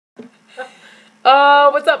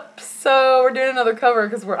What's up? So we're doing another cover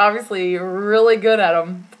because we're obviously really good at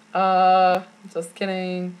them. Just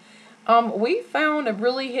kidding. We found a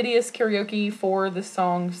really hideous karaoke for this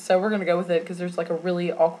song, so we're gonna go with it because there's like a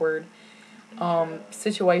really awkward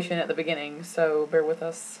situation at the beginning. So bear with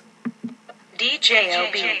us. DJ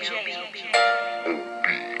LB.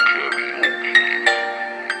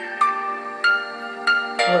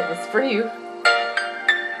 Well, it's for you. This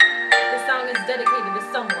song is dedicated to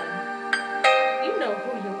someone. You know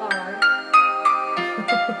who you are.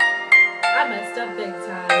 I messed up big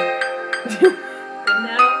time. But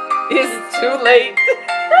now It's too late.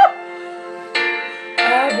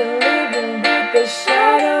 I've been living with the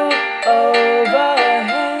shadow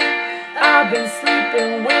overhead. I've been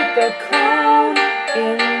sleeping with the clown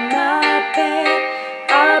in my bed.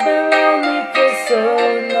 I've been lonely for so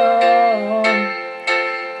long.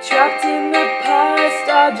 Trapped in the past,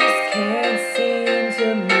 I just can't seem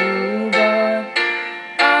to move on.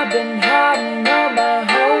 I've been hiding all my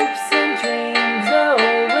hopes and dreams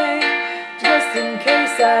away, just in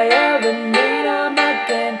case I ever need them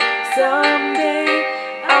again someday.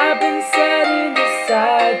 I've been setting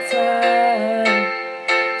aside time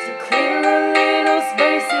to clear a little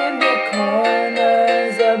space in the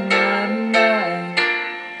corners of my mind.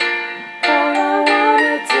 All I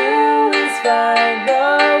wanna do is find a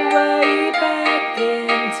way back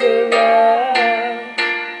into love.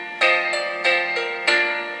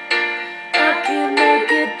 I can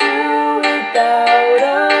make it through without a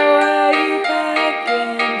way back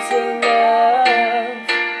into love.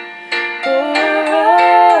 Oh.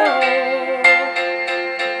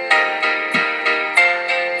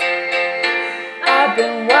 I've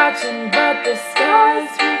been watching, but the stars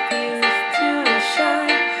refuse to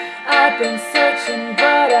shine. I've been searching,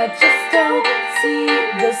 but I just don't see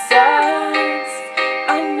the signs.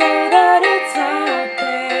 I know that it's out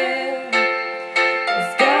there.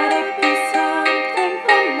 There's gotta be something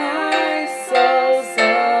for my soul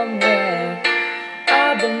somewhere.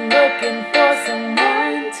 I've been looking for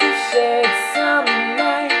someone to shed some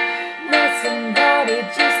light, not somebody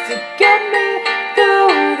just to get me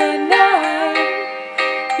through the night.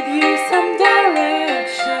 Give you some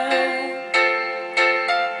direction.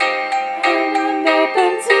 I'm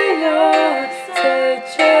open to your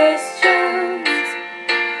suggestions.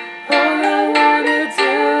 All I wanna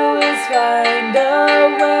do is find a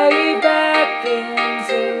way back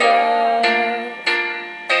into love.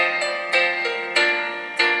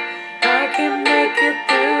 I can make it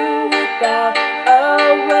through without a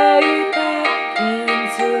way back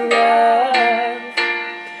into love.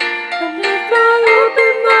 And if I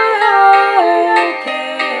open my heart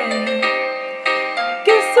again,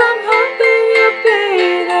 guess I'm hoping you'll be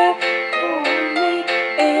there for me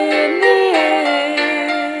in the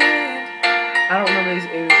end. I don't remember these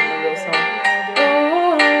oohs in the real song.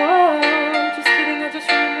 Oh, just kidding, I just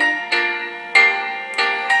remembered.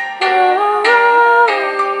 Oh,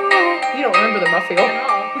 you don't remember them, I feel.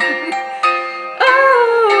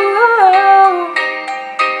 Oh,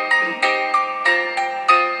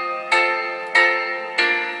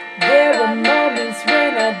 there are moments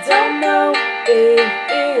when I don't know if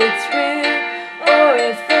it's real or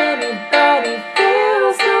if anybody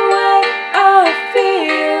feels the way I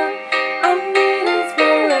feel. I need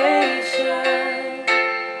inspiration,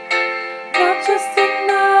 not just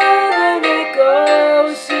another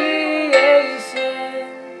negotiation.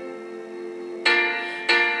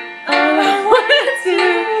 All I wanna do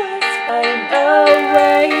is find a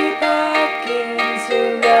way back into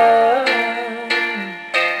love.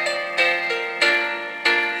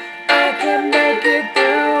 I can make it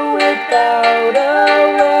through without a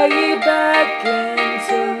way back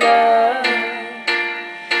into love.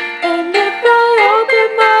 And if I open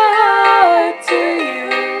my heart to you,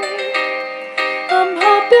 I'm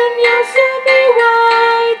hoping you'll show me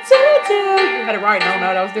what to do. You had it right, I don't know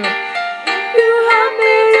what I was doing. You help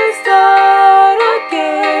me to start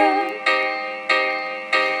again.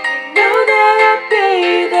 Know that I'll be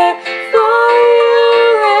there for you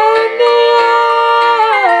in the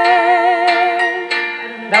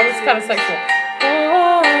end. That was kind of sexual.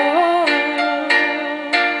 Oh,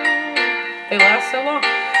 they last so long.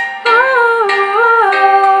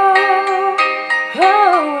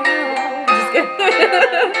 Just kidding.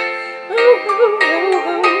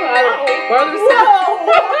 I don't know. Why are there so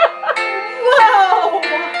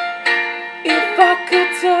If I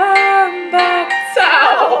could turn back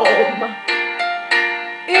time,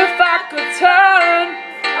 if I could turn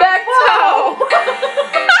back time,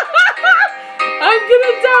 I'm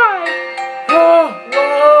gonna die. Oh,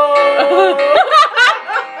 whoa.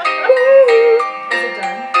 is it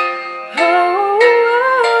done? Oh,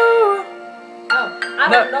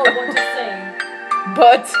 don't know what to say.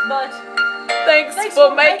 But But thanks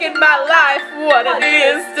for making my life what it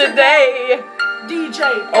is today. DJ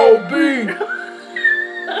OB.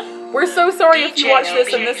 We're so sorry if you watched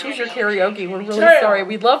this and this was your karaoke. We're really sorry.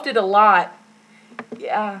 We loved it a lot.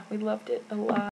 Yeah, we loved it a lot.